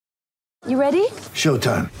You ready?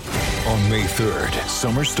 Showtime. On May 3rd,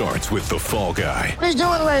 summer starts with The Fall Guy. Let's do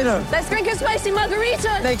it later. Let's drink a spicy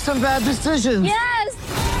margarita. Make some bad decisions. Yes!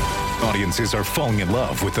 Audiences are falling in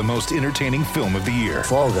love with the most entertaining film of the year.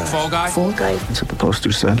 Fall Guy. Fall Guy? Fall guy. That's what the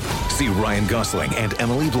poster said. See Ryan Gosling and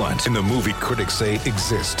Emily Blunt in the movie critics say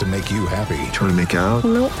exists to make you happy. Trying to make it out?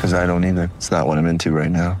 Nope. Because I don't either. It's not what I'm into right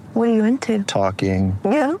now. What are you into? Talking.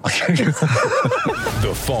 Yeah.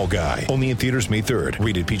 The Fall Guy. Only in theaters May 3rd.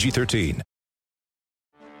 Rated PG-13.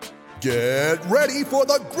 Get ready for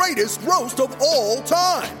the greatest roast of all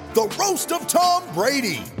time. The Roast of Tom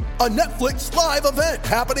Brady. A Netflix live event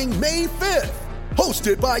happening May 5th.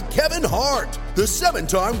 Hosted by Kevin Hart. The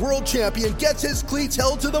 7-time world champion gets his cleats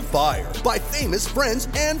held to the fire by famous friends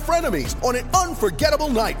and frenemies on an unforgettable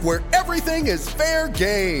night where everything is fair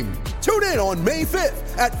game. Tune in on May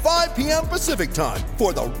 5th at 5 p.m. Pacific time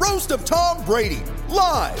for the Roast of Tom Brady.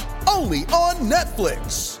 Live only on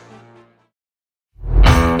Netflix.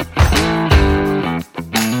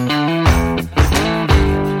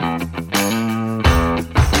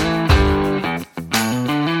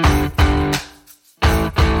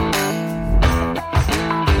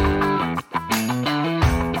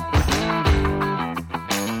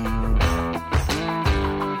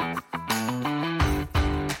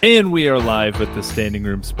 And we are live with the Standing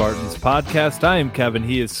Room Spartans podcast. I am Kevin.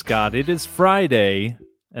 He is Scott. It is Friday,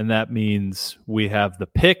 and that means we have the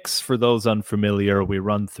picks. For those unfamiliar, we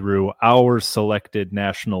run through our selected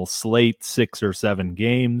national slate, 6 or 7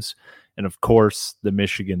 games. And of course, the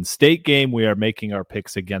Michigan State game, we are making our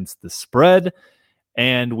picks against the spread.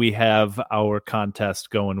 And we have our contest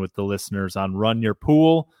going with the listeners on Run Your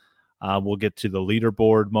Pool. We'll get to the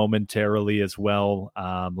leaderboard momentarily as well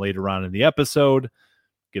later on in the episode.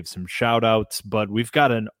 Give some shout outs, but we've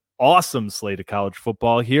got an awesome slate of college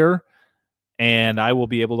football here, and I will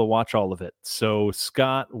be able to watch all of it. So,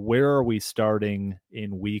 Scott, where are we starting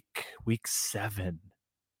in week 7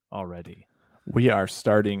 already? We are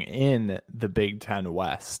starting in the Big Ten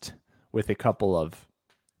West with a couple of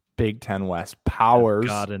Big Ten West powers.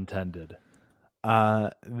 God intended.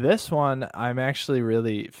 This one, I'm actually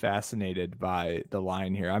really fascinated by the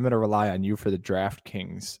line here. I'm going to rely on you for the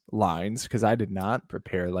DraftKings lines because I did not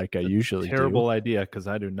prepare like I usually do. Terrible idea because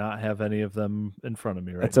I do not have any of them in front of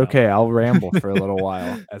me right now. It's okay. I'll ramble for a little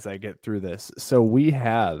while as I get through this. So we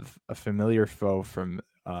have a familiar foe from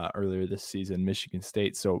earlier this season, Michigan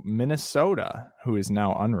State. So Minnesota, who is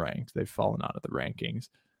now unranked, they've fallen out of the rankings,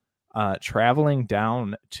 traveling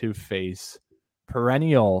down to face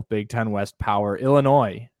perennial Big Ten West power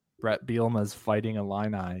Illinois. Brett Bielema's Fighting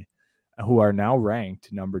Illini, who are now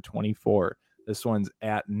ranked number 24. This one's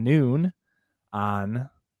at noon on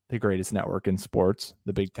the greatest network in sports,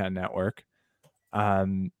 the Big Ten Network.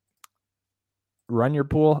 Run Your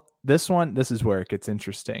Pool. This is where it gets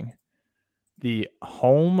interesting. The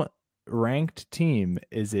home ranked team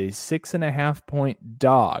is a 6.5 point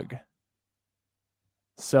dog.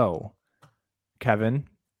 So, Kevin,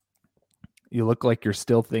 you look like you're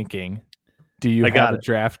still thinking. Do you have a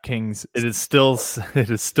DraftKings? It is still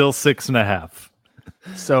 6.5.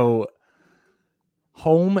 So,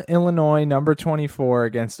 home Illinois, number 24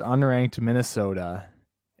 against unranked Minnesota,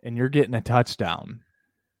 and you're getting a touchdown.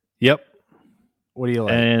 Yep. What do you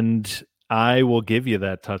like? And I will give you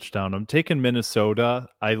that touchdown. I'm taking Minnesota.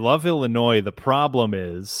 I love Illinois. The problem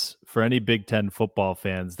is, for any Big Ten football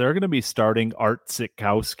fans, they're going to be starting Art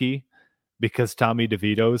Sitkowski because Tommy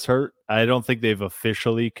DeVito is hurt. I don't think they've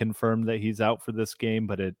officially confirmed that he's out for this game,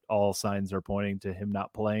 but all signs are pointing to him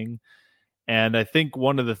not playing. And I think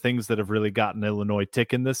one of the things that have really gotten Illinois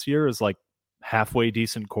ticking this year is like halfway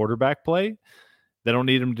decent quarterback play. They don't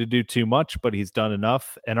need him to do too much, but he's done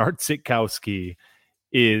enough. And Art Sitkowski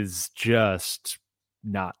is just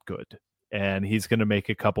not good. And he's going to make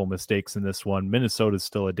a couple mistakes in this one. Minnesota's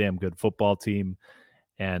still a damn good football team.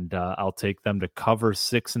 And I'll take them to cover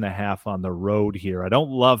 6.5 on the road here. I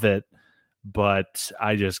don't love it, but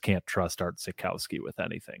I just can't trust Art Sitkowski with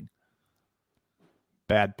anything.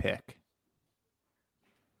 Bad pick.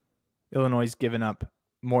 Illinois has given up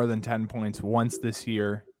more than 10 points once this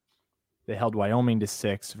year. They held Wyoming to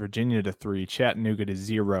 6, Virginia to 3, Chattanooga to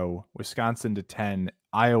 0, Wisconsin to 10,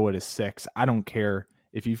 Iowa to 6. I don't care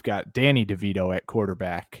if you've got Danny DeVito at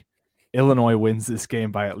quarterback. Illinois wins this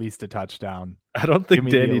game by at least a touchdown. I don't think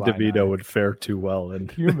Danny DeVito would fare too well.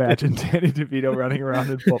 Can you imagine Danny DeVito running around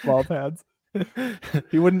in football pads?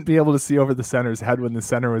 He wouldn't be able to see over the center's head when the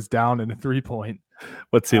center was down in a 3-point.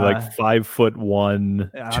 What's he like?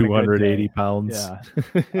 5'1", 280 pounds.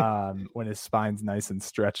 Yeah. When his spine's nice and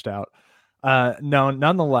stretched out. No,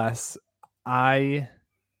 nonetheless, I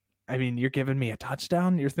I mean, you're giving me a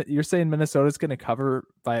touchdown. You're saying Minnesota's going to cover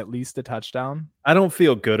by at least a touchdown? I don't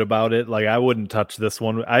feel good about it. Like, I wouldn't touch this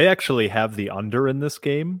one. I actually have the under in this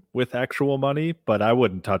game with actual money, but I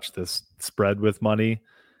wouldn't touch this spread with money.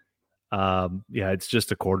 It's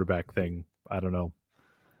just a quarterback thing. I don't know.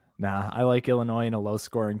 Nah, I like Illinois in a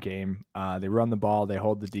low-scoring game. They run the ball, they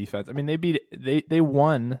hold the defense. I mean, they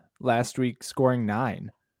won last week scoring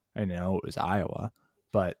 9. I know it was Iowa,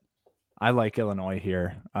 but I like Illinois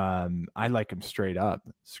here. I like them straight up.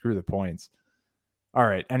 Screw the points. All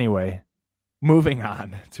right. Anyway, moving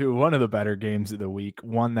on to one of the better games of the week,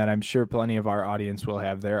 one that I'm sure plenty of our audience will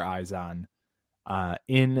have their eyes on.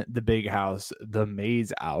 In the big house, the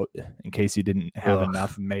Maize Out, in case you didn't have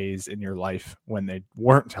enough maize in your life when they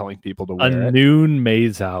weren't telling people to wear it. Noon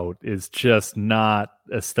Maize Out is just not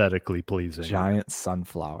aesthetically pleasing. Giant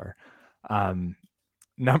sunflower.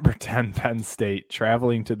 Number 10 Penn State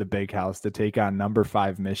traveling to the big house to take on number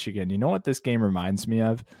 5 Michigan. You know what this game reminds me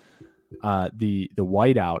of? The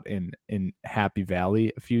whiteout in Happy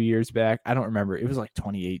Valley a few years back. I don't remember. It was like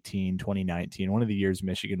 2018, 2019. One of the years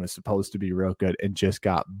Michigan was supposed to be real good and just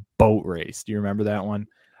got boat raced. Do you remember that one?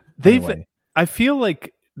 I feel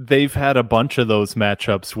like they've had a bunch of those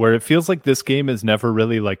matchups where it feels like this game is never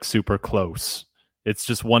really like super close. It's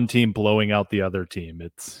just one team blowing out the other team.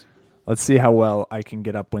 Let's see how well I can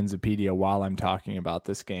get up Winsipedia while I'm talking about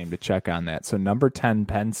this game to check on that. So number 10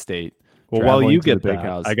 Penn State. Well, while you get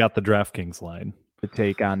that, I got the DraftKings line to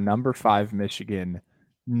take on number 5 Michigan,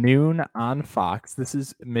 noon on Fox. This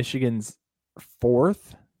is Michigan's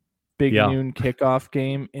 4th noon kickoff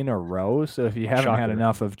game in a row. So if you haven't had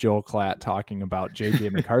enough of Joel Klatt talking about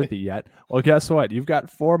JJ McCarthy yet, well, guess what? You've got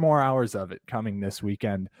 4 more hours of it coming this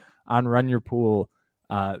weekend on Run Your Pool.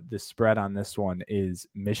 The spread on this one is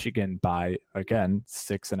Michigan by, again,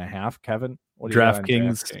 6.5. Kevin, what do you got on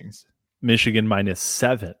DraftKings? Michigan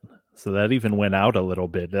 -7. So that even went out a little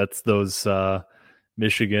bit. That's those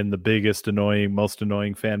Michigan, the biggest most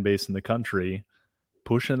annoying fan base in the country,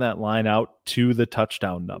 pushing that line out to the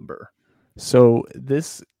touchdown number. So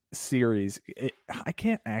this series, I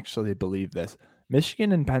can't actually believe this.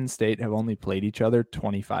 Michigan and Penn State have only played each other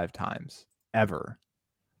 25 times ever,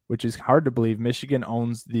 which is hard to believe. Michigan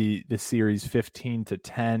owns the series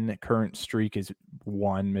 15-10. Current streak is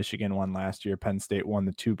 1. Michigan won last year. Penn State won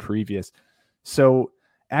the 2 previous. So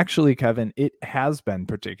actually, Kevin, it has been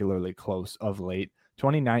particularly close of late.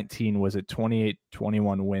 2019 was a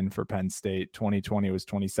 28-21 win for Penn State. 2020 was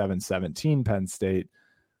 27-17 Penn State.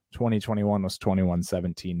 2021 was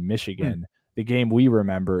 21-17 Michigan. The game we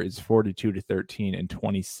remember is 42-13 in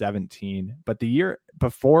 2017. But the year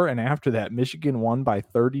before and after that, Michigan won by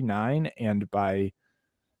 39 and by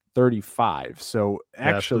 35. So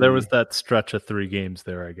actually, so there was that stretch of 3 games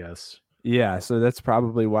there, I guess. Yeah, so that's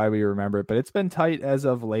probably why we remember it. But it's been tight as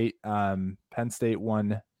of late. Penn State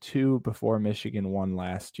won 2 before Michigan won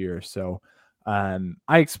last year. So I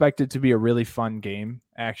expect it to be a really fun game,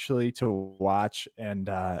 actually, to watch. And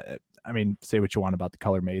I mean, say what you want about the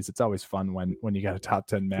color maze. It's always fun when you got a top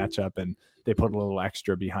 10 matchup and they put a little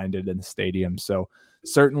extra behind it in the stadium. So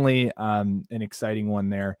certainly an exciting one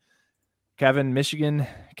there. Kevin, Michigan,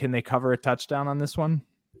 can they cover a touchdown on this one?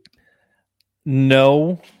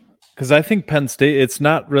 No, because I think Penn State, it's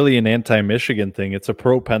not really an anti-Michigan thing. It's a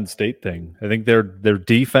pro-Penn State thing. I think their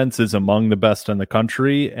defense is among the best in the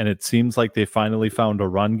country, and it seems like they finally found a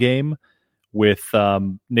run game with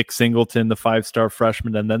Nick Singleton, the 5-star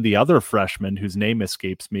freshman, and then the other freshman whose name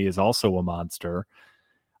escapes me is also a monster.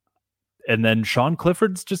 And then Sean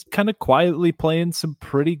Clifford's just kind of quietly playing some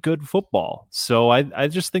pretty good football. So I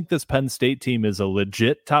just think this Penn State team is a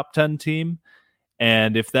legit top 10 team.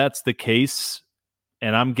 And if that's the case,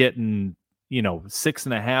 and I'm getting,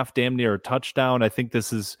 6.5, damn near a touchdown, I think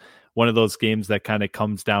this is one of those games that kind of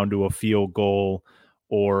comes down to a field goal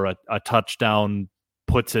or a touchdown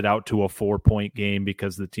puts it out to a 4-point game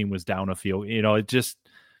because the team was down a field.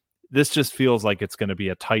 This just feels like it's going to be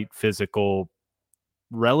a tight, physical,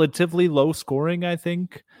 relatively low scoring, I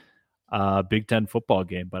think, Big Ten football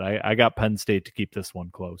game. But I got Penn State to keep this one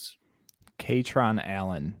close. Katron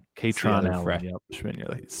Allen.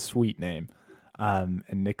 Freshman, sweet name. And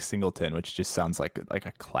Nick Singleton, which just sounds like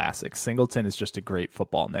a classic. Singleton is just a great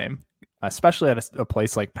football name, especially at a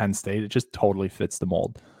place like Penn State. It just totally fits the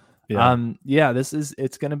mold. Yeah.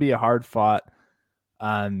 It's going to be a hard fought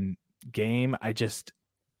game. I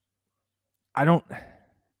don't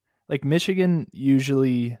like Michigan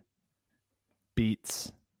usually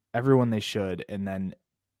beats everyone they should, and then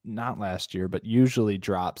not last year, but usually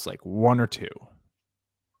drops like 1 or 2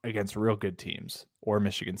 against real good teams or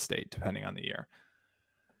Michigan State, depending on the year.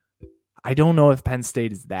 I don't know if Penn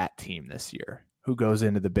State is that team this year. who goes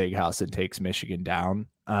into the big house and takes Michigan down.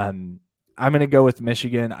 I'm going to go with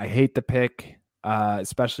Michigan. I hate the pick,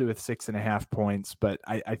 especially with 6.5 points, but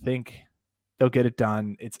I think they'll get it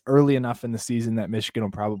done. It's early enough in the season that Michigan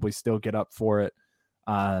will probably still get up for it.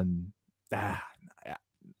 The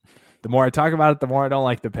more I talk about it, the more I don't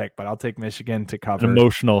like the pick, but I'll take Michigan to cover. An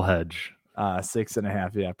emotional hedge.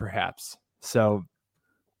 6.5, yeah, perhaps. So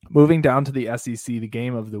moving down to the SEC, the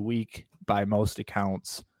game of the week by most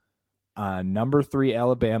accounts. Number 3,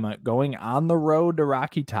 Alabama, going on the road to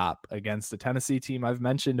Rocky Top against the Tennessee team I've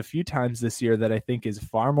mentioned a few times this year that I think is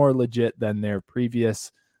far more legit than their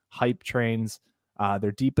previous hype trains.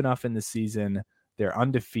 They're deep enough in the season. They're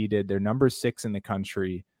undefeated. They're number 6 in the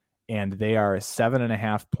country, and they are a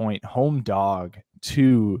 7.5 point home dog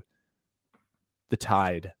to the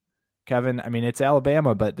Tide. Kevin, I mean, it's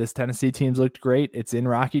Alabama, but this Tennessee team's looked great. It's in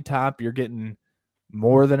Rocky Top. You're getting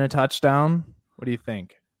more than a touchdown. What do you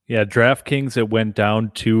think? Yeah, DraftKings, it went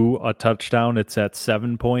down to a touchdown. It's at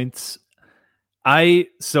 7 points. I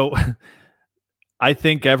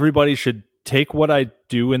think everybody should take what I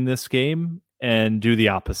do in this game and do the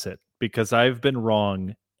opposite, because I've been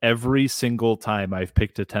wrong every single time I've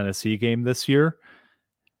picked a Tennessee game this year.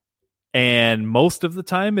 And most of the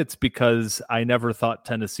time it's because I never thought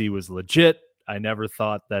Tennessee was legit. I never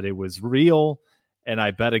thought that it was real. And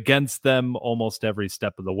I bet against them almost every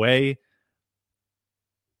step of the way.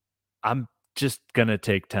 I'm just going to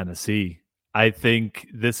take Tennessee. I think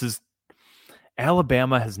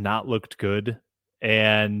Alabama has not looked good.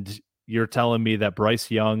 And you're telling me that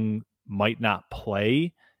Bryce Young might not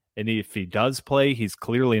play. And if he does play, he's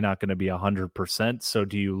clearly not going to be 100%. So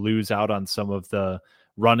do you lose out on some of the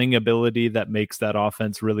running ability that makes that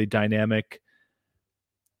offense really dynamic?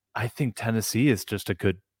 I think Tennessee is just a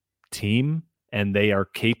good team, and they are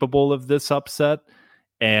capable of this upset.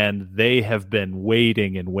 And they have been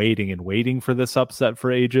waiting and waiting and waiting for this upset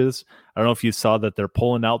for ages. I don't know if you saw that they're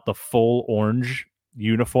pulling out the full orange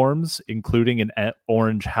uniforms, including an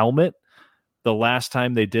orange helmet. The last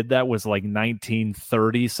time they did that was like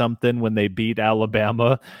 1930 something when they beat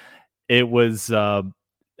Alabama. It was, I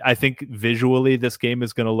think visually this game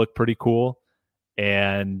is going to look pretty cool.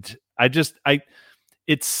 And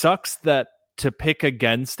it sucks that to pick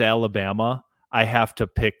against Alabama, I have to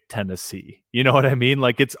pick Tennessee. You know what I mean?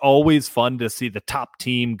 Like, it's always fun to see the top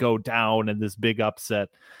team go down in this big upset.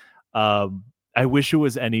 I wish it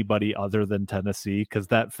was anybody other than Tennessee, because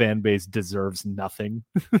that fan base deserves nothing.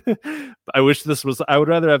 I would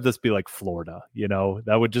rather have this be like Florida,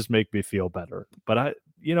 that would just make me feel better. But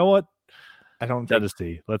you know what? I don't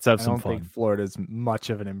Tennessee. Let's have some fun. I don't think Florida's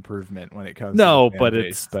much of an improvement when it comes to the but fan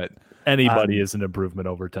it's base, but anybody is an improvement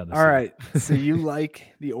over Tennessee. All right. So you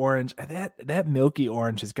like the orange. That milky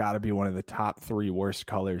orange has got to be one of the top 3 worst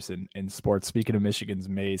colors in sports. Speaking of Michigan's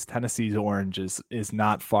maize, Tennessee's orange is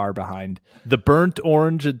not far behind. The burnt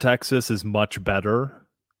orange in Texas is much better,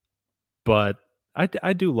 but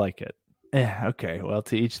I do like it. Yeah, okay. Well,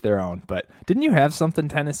 to each their own. But didn't you have something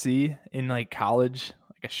Tennessee in like college?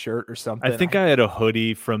 A shirt or something? I think I had a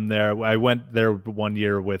hoodie from there. I went there one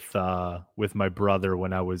year with my brother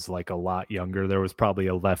when I was like a lot younger. There was probably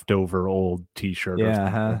a leftover old t-shirt.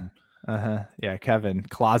 Yeah. Yeah. Kevin,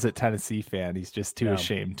 closet Tennessee fan. He's just too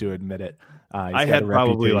ashamed to admit it. I had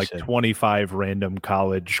probably like 25 random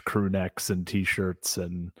college crew necks and t-shirts.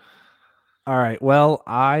 And all right. Well,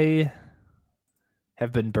 I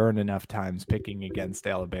have been burned enough times picking against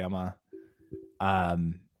Alabama.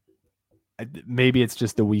 Maybe it's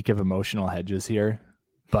just the week of emotional hedges here,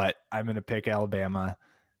 but I'm going to pick Alabama.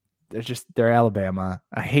 They're Alabama.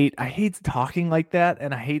 I hate talking like that,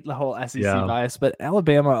 and I hate the whole SEC bias, but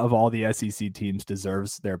Alabama of all the SEC teams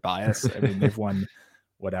deserves their bias. I mean, they've won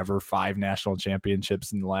 5 national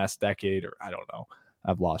championships in the last decade, or I don't know.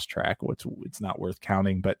 I've lost track. It's not worth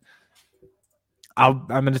counting, but I'm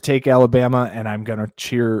going to take Alabama, and I'm going to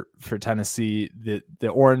cheer for Tennessee. The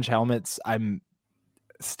orange helmets, I'm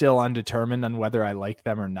still undetermined on whether I like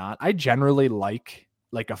them or not. I generally like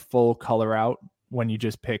a full color out when you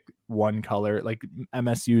just pick one color. Like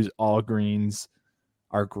MSU's all greens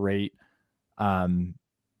are great. I'm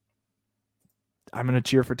going to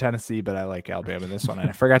cheer for Tennessee, but I like Alabama in this one. And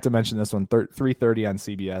I forgot to mention this one, 3:30 on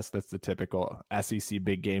CBS. That's the typical SEC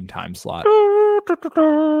big game time slot. We're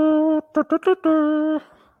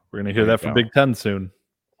going to hear that from Big Ten soon.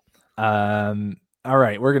 All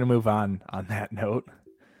right, we're going to move on that note.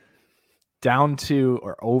 Down to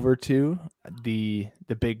or over to the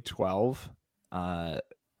Big 12.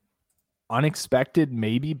 Unexpected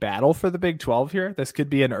maybe battle for the Big 12 here. This could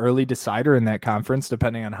be an early decider in that conference,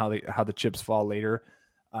 depending on how the chips fall later.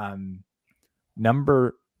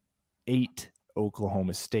 Number 8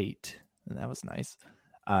 Oklahoma State That was nice.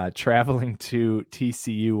 Traveling to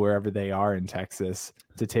TCU, wherever they are in Texas,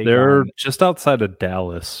 to take They're on, just outside of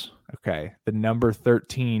Dallas. okay, the number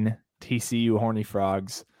 13 TCU Horny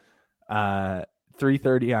Frogs.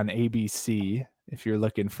 3:30 on ABC if you're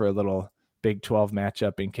looking for a little Big 12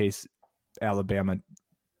 matchup in case Alabama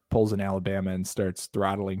pulls in Alabama and starts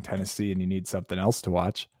throttling Tennessee and you need something else to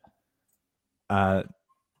watch.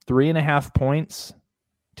 3.5 points.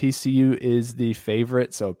 TCU is the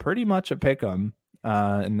favorite, so pretty much a pick 'em.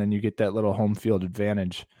 And then you get that little home field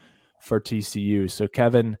advantage for TCU. So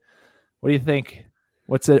Kevin, what do you think?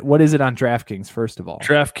 What is it on DraftKings, first of all?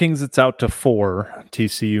 DraftKings, it's out to 4,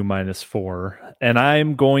 TCU -4. And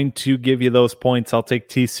I'm going to give you those points. I'll take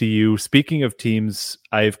TCU. Speaking of teams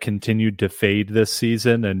I've continued to fade this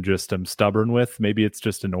season and just am stubborn with, maybe it's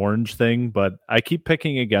just an orange thing, but I keep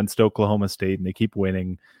picking against Oklahoma State and they keep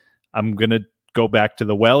winning. I'm going to go back to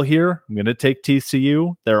the well here. I'm going to take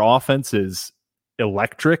TCU. Their offense is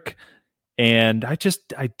electric. And I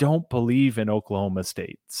don't believe in Oklahoma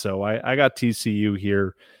State. So I got TCU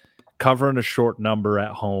here covering a short number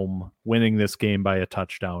at home, winning this game by a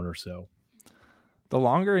touchdown or so. The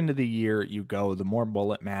longer into the year you go, the more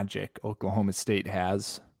mullet magic Oklahoma State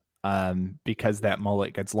has, because that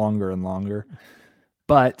mullet gets longer and longer.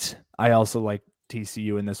 But I also like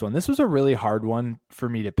TCU in this one. This was a really hard one for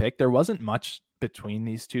me to pick. There wasn't much between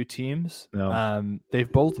these two teams. No.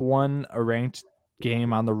 They've both won a ranked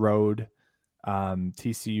game on the road.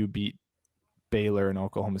 TCU beat Baylor and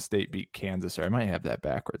Oklahoma State beat Kansas. Or I might have that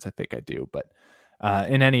backwards. I think I do. But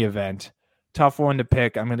in any event, tough one to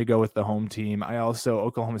pick. I'm going to go with the home team.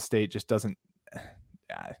 Oklahoma State just doesn't.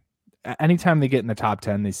 Anytime they get in the top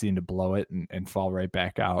 10, they seem to blow it and fall right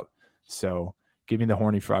back out. So give me the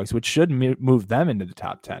Horny Frogs, which should move them into the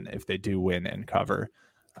top 10 if they do win and cover.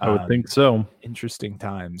 I would think so. Interesting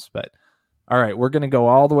times. But all right, we're going to go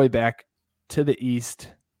all the way back to the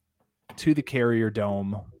east, to the Carrier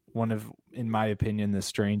Dome, one of, in my opinion, the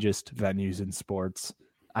strangest venues in sports.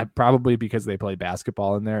 Probably because they play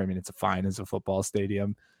basketball in there. I mean, it's fine as a football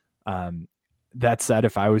stadium. That said,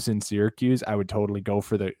 if I was in Syracuse, I would totally go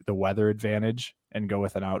for the weather advantage and go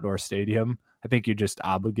with an outdoor stadium. I think you're just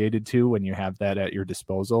obligated to when you have that at your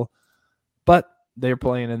disposal. But they're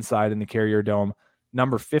playing inside in the Carrier Dome.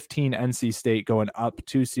 Number 15, NC State, going up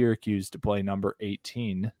to Syracuse to play number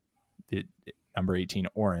 18, number 18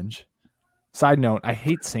 Orange. Side note, I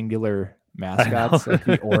hate singular mascots like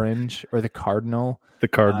the Orange or the Cardinal. The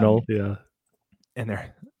Cardinal, yeah. And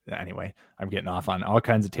anyway, I'm getting off on all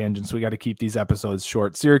kinds of tangents. We got to keep these episodes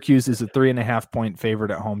short. Syracuse is a 3.5 point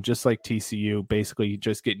favorite at home, just like TCU, basically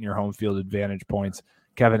just getting your home field advantage points.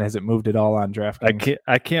 Kevin, has it moved at all on DraftKings?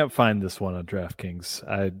 I can't find this one on DraftKings.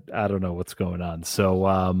 I don't know what's going on.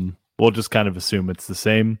 So we'll just kind of assume it's the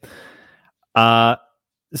same.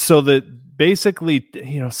 So that basically,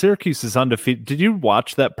 Syracuse is undefeated. Did you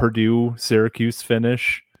watch that Purdue Syracuse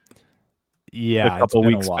finish? Yeah, a couple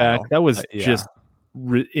weeks back. That was just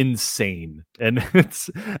insane. And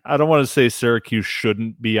I don't want to say Syracuse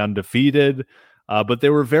shouldn't be undefeated, but they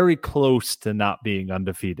were very close to not being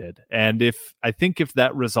undefeated. And if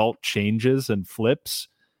that result changes and flips,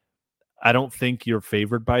 I don't think you're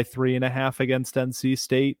favored by 3.5 against NC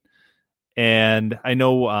State. And I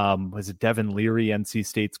know, was it Devin Leary, NC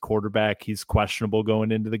State's quarterback? He's questionable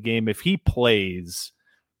going into the game. If he plays,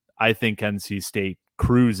 I think NC State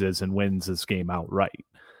cruises and wins this game outright.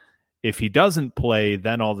 If he doesn't play,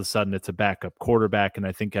 then all of a sudden it's a backup quarterback, and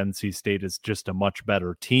I think NC State is just a much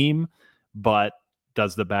better team. But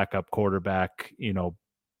does the backup quarterback,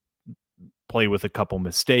 play with a couple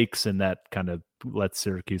mistakes, and that kind of lets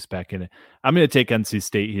Syracuse back in it? I'm going to take NC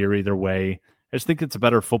State here either way. I just think it's a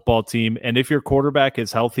better football team. And if your quarterback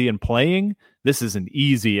is healthy and playing, this is an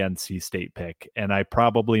easy NC State pick. And I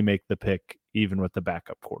probably make the pick even with the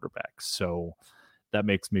backup quarterback. So that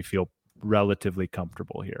makes me feel relatively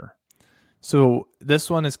comfortable here. So this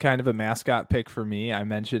one is kind of a mascot pick for me. I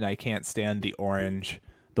mentioned I can't stand the orange.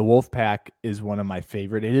 The Wolfpack is one of my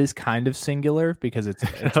favorite. It is kind of singular because it's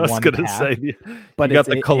I was one going to pack, say, but you got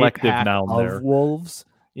it's the collective pack noun of there. Wolves.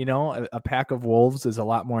 A pack of wolves is a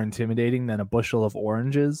lot more intimidating than a bushel of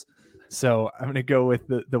oranges. So I'm going to go with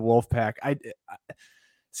the Wolfpack.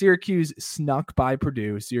 Syracuse snuck by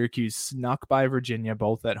Purdue. Syracuse snuck by Virginia,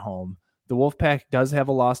 both at home. The Wolfpack does have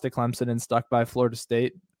a loss to Clemson and snuck by Florida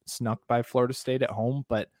State at home.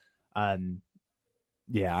 But I'm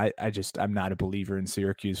not a believer in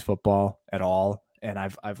Syracuse football at all. And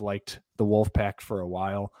I've liked the Wolfpack for a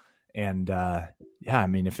while. And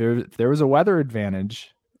if there was a weather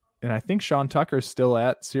advantage, and I think Sean Tucker's still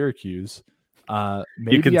at Syracuse,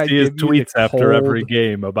 Maybe you can I see his give you tweets the after every cold-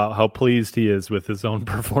 game about how pleased he is with his own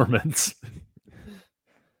performance.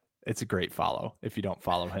 It's a great follow. If you don't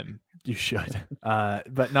follow him, you should.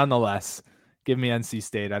 But nonetheless, give me NC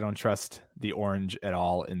State. I don't trust the orange at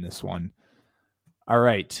all in this one. All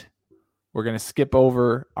right. We're going to skip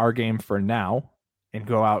over our game for now and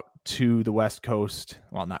go out to the West Coast.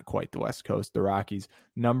 Well, not quite the West Coast, the Rockies.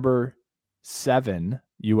 Number 7,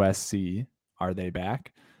 USC. Are they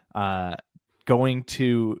back? Going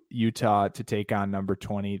to Utah to take on number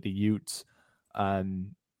 20, the Utes.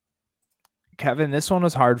 Kevin, this one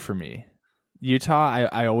was hard for me. Utah,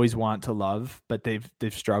 I always want to love, but they've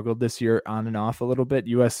struggled this year on and off a little bit.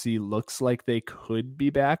 USC looks like they could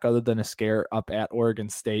be back, other than a scare up at Oregon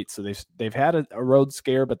State. So they've had a road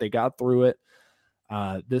scare, but they got through it.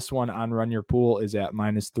 This one on Run Your Pool is at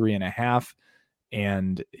 -3.5.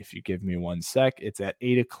 And if you give me 1 sec, it's at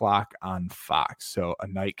 8:00 on Fox. So a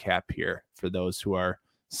nightcap here for those who are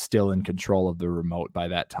still in control of the remote by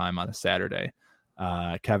that time on a Saturday.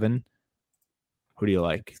 Kevin, who do you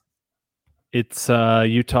like? It's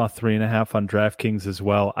Utah 3.5 on DraftKings as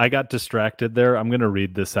well. I got distracted there. I'm going to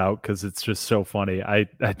read this out because it's just so funny. I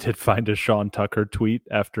did find a Sean Tucker tweet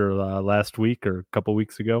after last week or a couple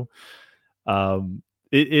weeks ago.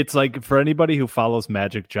 It's like, for anybody who follows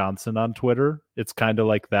Magic Johnson on Twitter, it's kind of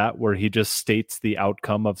like that, where he just states the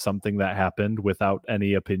outcome of something that happened without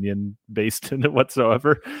any opinion based in it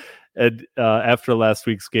whatsoever. And after last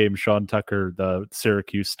week's game, Sean Tucker, the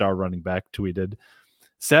Syracuse star running back, tweeted,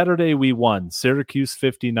 "Saturday we won. Syracuse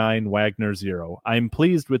 59, Wagner 0. I'm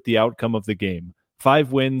pleased with the outcome of the game.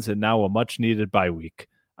 5 wins and now a much-needed bye week.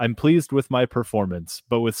 I'm pleased with my performance,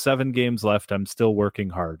 but with 7 games left, I'm still working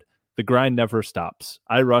hard. The grind never stops.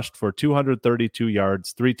 I rushed for 232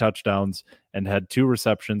 yards, 3 touchdowns, and had 2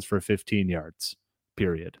 receptions for 15 yards.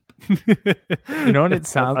 Period." You know what it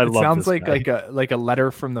sounds? I It love sounds this like guy. like a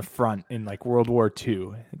letter from the front in like World War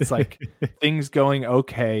II. It's like things going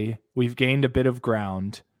okay. We've gained a bit of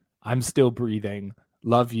ground. I'm still breathing.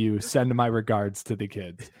 Love you. Send my regards to the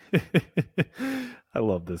kids. I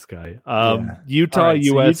love this guy. Yeah. Utah, All right,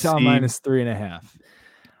 so USC. Utah -3.5.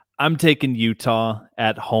 I'm taking Utah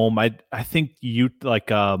at home. I think Utah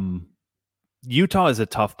is a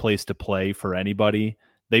tough place to play for anybody.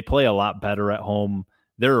 They play a lot better at home.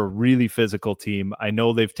 They're a really physical team. I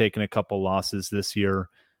know they've taken a couple losses this year,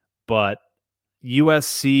 but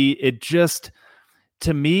USC,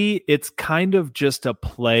 to me, it's kind of just a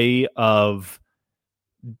play of,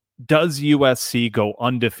 does USC go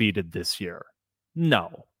undefeated this year?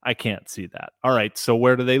 No, I can't see that. All right, so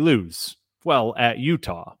where do they lose? Well, at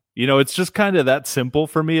Utah. It's just kind of that simple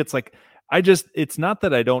for me. It's like, it's not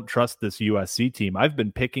that I don't trust this USC team. I've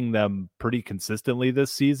been picking them pretty consistently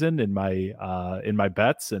this season in my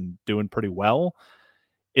bets and doing pretty well.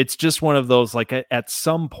 It's just one of those, like, at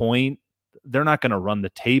some point, they're not going to run the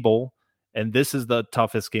table, and this is the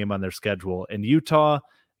toughest game on their schedule. And Utah,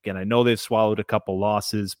 again, I know they've swallowed a couple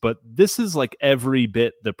losses, but this is like every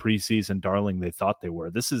bit the preseason darling they thought they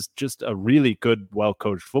were. This is just a really good,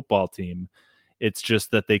 well-coached football team. It's just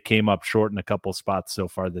that they came up short in a couple spots so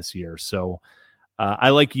far this year. So I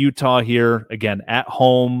like Utah here. Again, at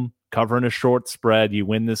home, covering a short spread. You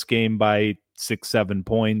win this game by 6-7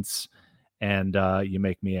 points, and you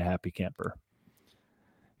make me a happy camper.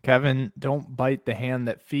 Kevin, don't bite the hand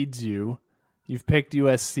that feeds you. You've picked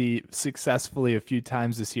USC successfully a few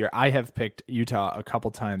times this year. I have picked Utah a couple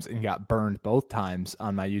times and got burned both times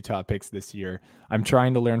on my Utah picks this year. I'm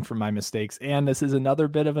trying to learn from my mistakes, and this is another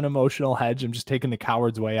bit of an emotional hedge. I'm just taking the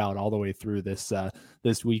coward's way out all the way through this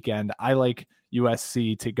weekend. I like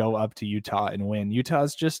USC to go up to Utah and win.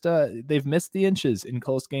 Utah's just they've missed the inches in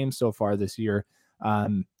close games so far this year.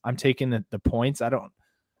 I'm taking the points.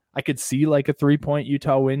 I could see like a 3-point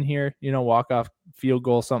Utah win here, walk off field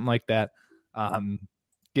goal, something like that.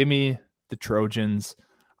 Give me the Trojans.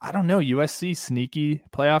 I don't know. USC, sneaky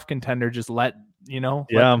playoff contender, just let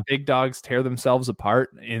the big dogs tear themselves apart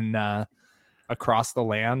in across the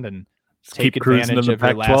land and take advantage of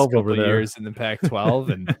your last couple of years in the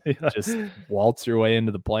Pac-12 and just waltz your way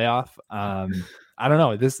into the playoff. I don't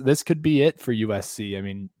know. This could be it for USC. I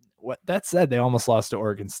mean, that said, they almost lost to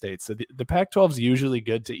Oregon State. So the Pac-12 is usually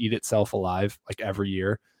good to eat itself alive like every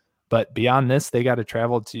year. But beyond this, they got to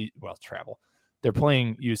travel. They're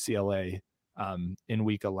playing UCLA in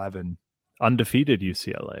week 11. Undefeated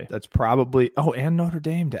UCLA. That's probably, and Notre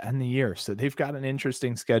Dame to end the year. So they've got an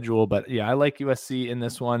interesting schedule. But yeah, I like USC in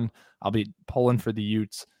this one. I'll be pulling for the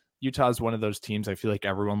Utes. Utah is one of those teams I feel like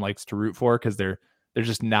everyone likes to root for because they're They're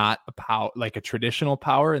just not a power, like a traditional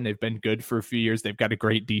power, and they've been good for a few years. They've got a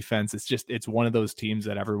great defense. It's one of those teams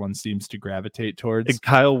that everyone seems to gravitate towards. And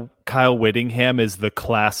Kyle Whittingham is the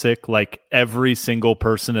classic, like every single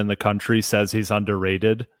person in the country says he's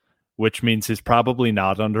underrated, which means he's probably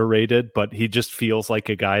not underrated, but he just feels like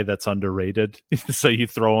a guy that's underrated. So you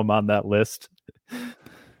throw him on that list.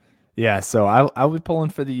 Yeah, so I'll be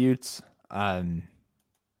pulling for the Utes. Another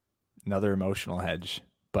emotional hedge,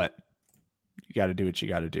 but you got to do what you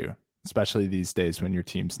got to do, especially these days when your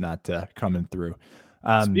team's not coming through.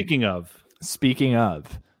 Speaking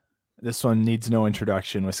of, this one needs no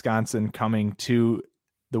introduction. Wisconsin coming to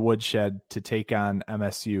the woodshed to take on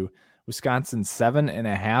MSU. Wisconsin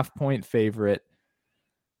 7.5 point favorite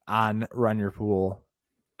on Run Your Pool.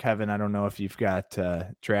 Kevin, I don't know if you've got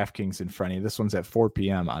DraftKings in front of you. This one's at 4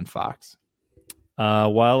 p.m. on Fox.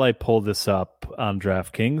 While I pull this up on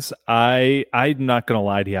DraftKings, I'm not going to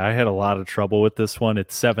lie to you. I had a lot of trouble with this one.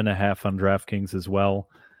 It's 7.5 on DraftKings as well.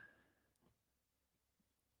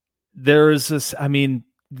 There is this, I mean,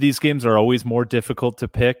 these games are always more difficult to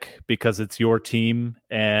pick because it's your team.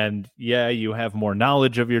 And yeah, you have more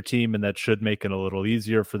knowledge of your team, and that should make it a little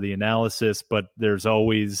easier for the analysis. But there's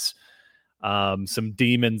always some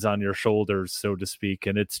demons on your shoulders, so to speak.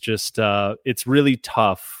 And it's just, it's really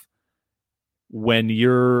tough when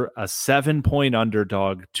you're a 7-point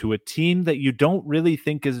underdog to a team that you don't really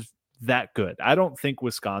think is that good. I don't think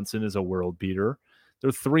Wisconsin is a world beater.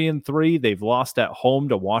 They're 3-3. They've lost at home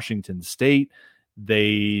to Washington State.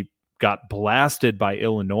 They got blasted by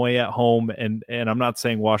Illinois at home. And I'm not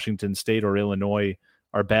saying Washington State or Illinois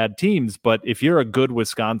are bad teams, but if you're a good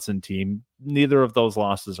Wisconsin team, neither of those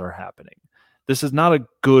losses are happening. This is not a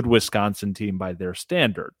good Wisconsin team by their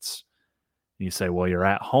standards. And you say, well, you're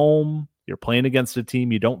at home. You're playing against a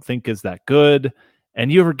team you don't think is that good,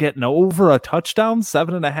 and you were getting over a touchdown,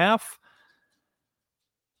 7.5.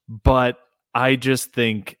 But I just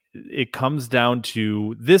think it comes down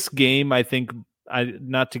to this game. I think,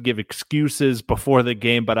 not to give excuses before the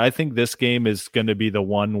game, but I think this game is going to be the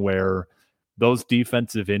one where those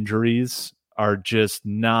defensive injuries are just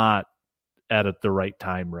not at the right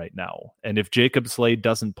time right now. And if Jacob Slade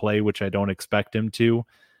doesn't play, which I don't expect him to,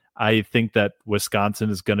 I think that Wisconsin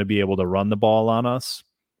is going to be able to run the ball on us.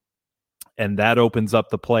 And that opens up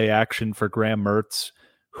the play action for Graham Mertz,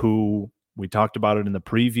 who we talked about it in the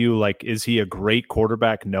preview. Like, is he a great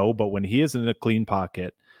quarterback? No, but when he is in a clean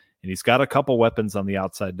pocket and he's got a couple weapons on the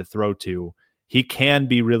outside to throw to, he can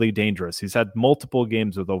be really dangerous. He's had multiple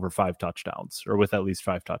games with over 5 touchdowns, or with at least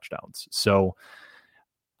 5 touchdowns. So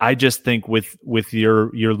I just think with you're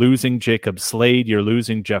losing Jacob Slade, you're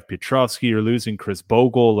losing Jeff Pietrowski, you're losing Chris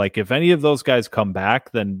Bogle. Like, if any of those guys come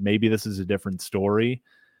back, then maybe this is a different story.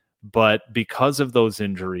 But because of those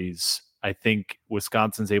injuries, I think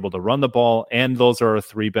Wisconsin's able to run the ball, and those are our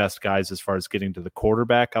 3 best guys as far as getting to the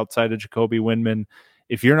quarterback outside of Jacoby Windman.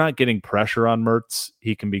 If you're not getting pressure on Mertz,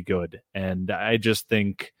 he can be good. And I just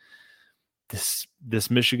think this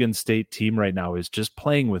Michigan State team right now is just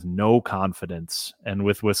playing with no confidence. And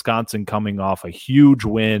with Wisconsin coming off a huge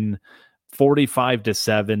win,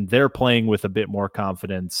 45-7, they're playing with a bit more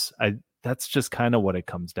confidence. That's just kind of what it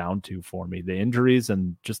comes down to for me, the injuries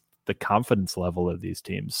and just the confidence level of these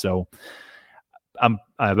teams. So I'm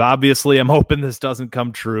hoping this doesn't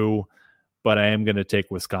come true, but I am going to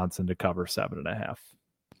take Wisconsin to cover 7.5,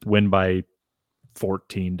 win by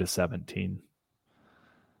 14-17.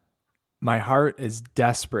 My heart is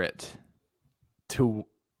desperate to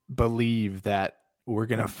believe that we're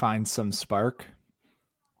going to find some spark.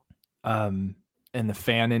 And the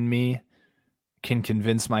fan in me can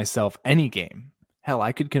convince myself any game. Hell,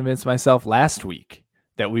 I could convince myself last week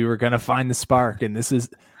that we were going to find the spark. And this is,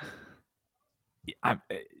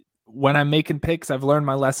 when I'm making picks, I've learned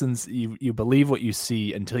my lessons. You believe what you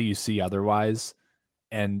see until you see otherwise.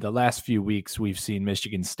 And the last few weeks, we've seen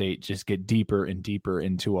Michigan State just get deeper and deeper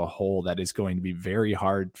into a hole that is going to be very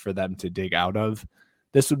hard for them to dig out of.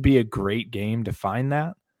 This would be a great game to find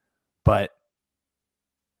that, but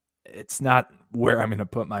it's not where I'm going to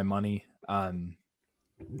put my money. I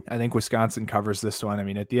think Wisconsin covers this one. I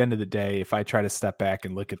mean, at the end of the day, if I try to step back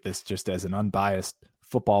and look at this just as an unbiased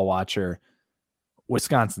football watcher,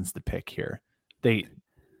 Wisconsin's the pick here.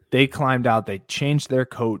 They climbed out. They changed their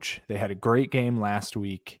coach. They had a great game last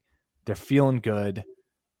week. They're feeling good.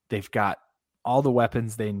 They've got all the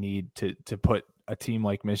weapons they need to put a team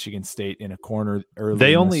like Michigan State in a corner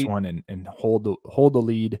early in this one and hold the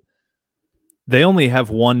lead. They only have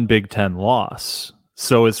one Big Ten loss.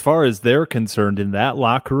 So as far as they're concerned, in that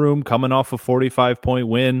locker room, coming off a 45-point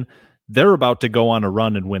win, they're about to go on a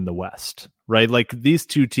run and win the West, right? Like, these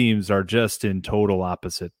two teams are just in total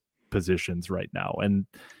opposite positions right now. And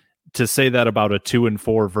to say that about a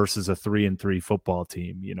 2-4 versus a 3-3 football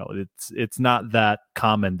team, it's not that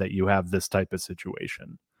common that you have this type of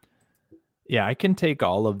situation. Yeah, I can take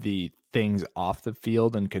all of the things off the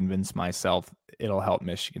field and convince myself it'll help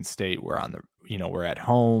Michigan State. We're we're at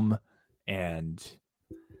home and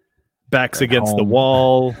backs against the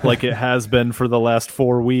wall like it has been for the last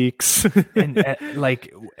 4 weeks. And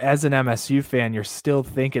like, as an MSU fan, you're still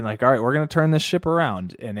thinking like, all right, we're going to turn this ship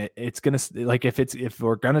around, and it's going to, like, if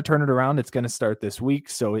we're going to turn it around, it's going to start this week.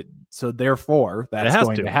 So therefore that's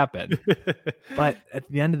going to happen. But at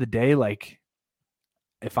the end of the day, like,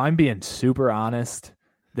 if I'm being super honest,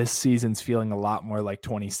 this season's feeling a lot more like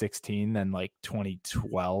 2016 than like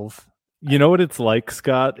 2012. You know what it's like,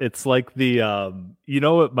 Scott? It's like the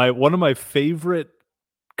one of my favorite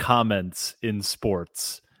comments in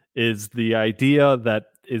sports is the idea that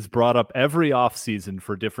is brought up every offseason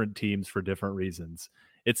for different teams for different reasons.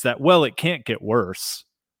 It's that, well, it can't get worse.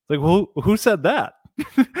 Like, who said that?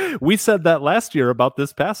 We said that last year about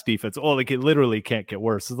this past defense. Oh, like, it literally can't get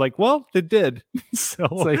worse. It's like, well, it did. So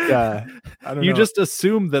it's like, I don't know. Just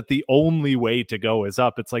assume that the only way to go is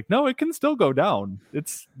up. It's like, no, it can still go down.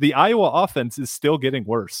 It's the Iowa offense is still getting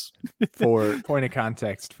worse. For point of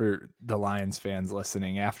context for the Lions fans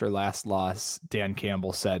listening, after last loss, Dan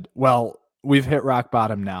Campbell said, well, we've hit rock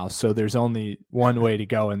bottom now, so there's only one way to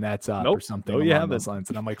go, and that's up, or something along those lines.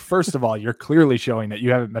 And I'm like, first of all, you're clearly showing that you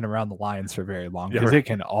haven't been around the Lions for very long, because it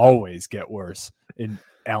can always get worse in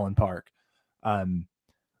Allen Park.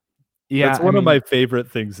 It's one of my favorite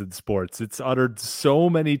things in sports. It's uttered so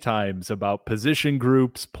many times about position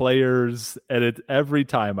groups, players, and every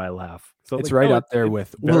time I laugh. So it's right up there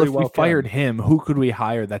with, well, if we fired him, who could we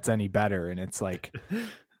hire that's any better? And it's like,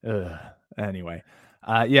 anyway.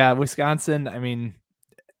 Wisconsin, I mean,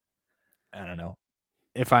 I don't know.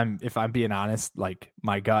 If I'm being honest, like,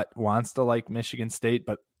 my gut wants to like Michigan State,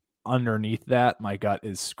 but underneath that, my gut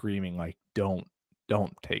is screaming like, don't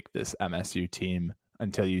take this MSU team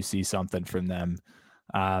until you see something from them.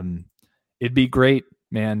 It'd be great,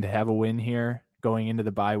 man, to have a win here going into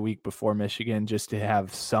the bye week before Michigan, just to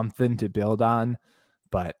have something to build on,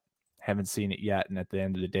 but haven't seen it yet. And at the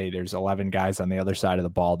end of the day, there's 11 guys on the other side of the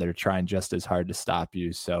ball that are trying just as hard to stop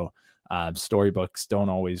you. So storybooks don't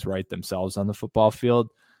always write themselves on the football field.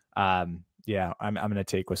 I'm going to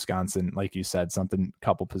take Wisconsin, like you said,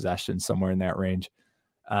 couple possessions somewhere in that range.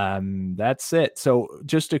 That's it. So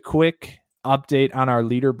just a quick update on our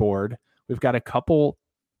leaderboard. We've got a couple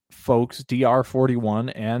folks,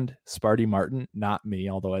 DR41 and Sparty Martin, not me,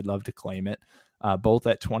 although I'd love to claim it, both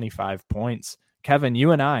at 25 points. Kevin, you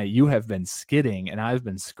have been skidding, and I've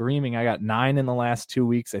been screaming. I got 9 in the last 2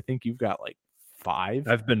 weeks. I think you've got like 5.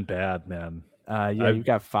 I've been bad, man. You've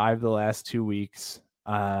got 5 the last 2 weeks.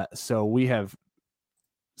 So we have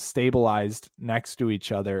stabilized next to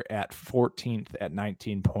each other at 14th at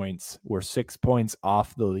 19 points. We're 6 points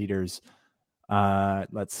off the leaders.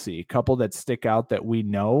 Let's see, a couple that stick out that we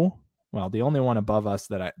know. Well, the only one above us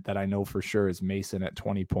that I know for sure is Mason at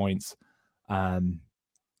 20 points.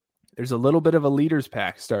 There's a little bit of a leaders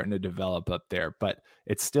pack starting to develop up there, but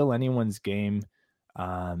it's still anyone's game.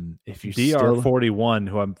 If you DR41,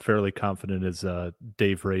 who I'm fairly confident is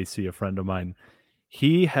Dave Racy, a friend of mine,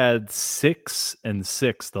 he had 6 and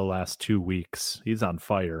 6 the last 2 weeks. He's on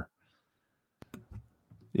fire.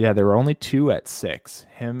 Yeah, there were only 2 at 6.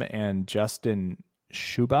 Him and Justin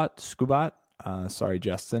Scubat. Sorry,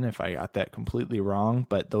 Justin, if I got that completely wrong,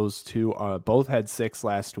 but those two both had 6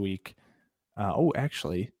 last week.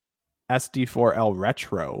 Actually, SD4L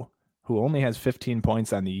Retro, who only has 15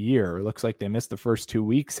 points on the year, looks like they missed the first 2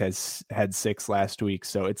 weeks, has had 6 last week.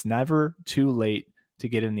 So it's never too late to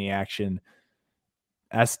get in the action.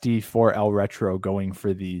 SD4L Retro going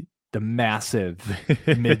for the massive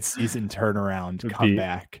mid-season turnaround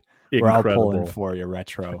comeback. We're all pulling for you,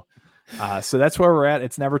 Retro. So that's where we're at.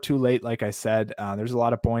 It's never too late. Like I said, there's a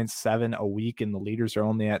lot of points, 7 a week, and the leaders are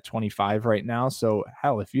only at 25 right now. So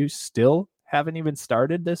hell, if you still haven't even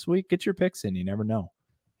started this week, get your picks in. You never know.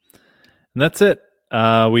 And that's it.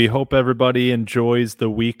 We hope everybody enjoys the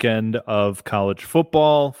weekend of college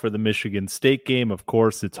football for the Michigan State game. Of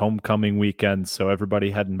course, it's homecoming weekend, so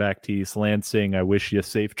everybody heading back to East Lansing, I wish you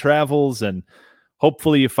safe travels, and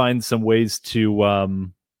hopefully you find some ways to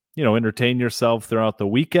entertain yourself throughout the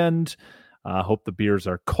weekend. Hope the beers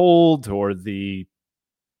are cold, or the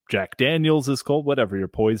Jack Daniels is cold, whatever your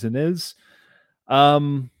poison is.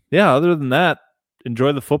 Other than that,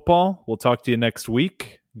 enjoy the football. We'll talk to you next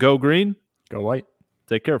week. Go Green. Go White.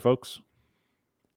 Take care, folks.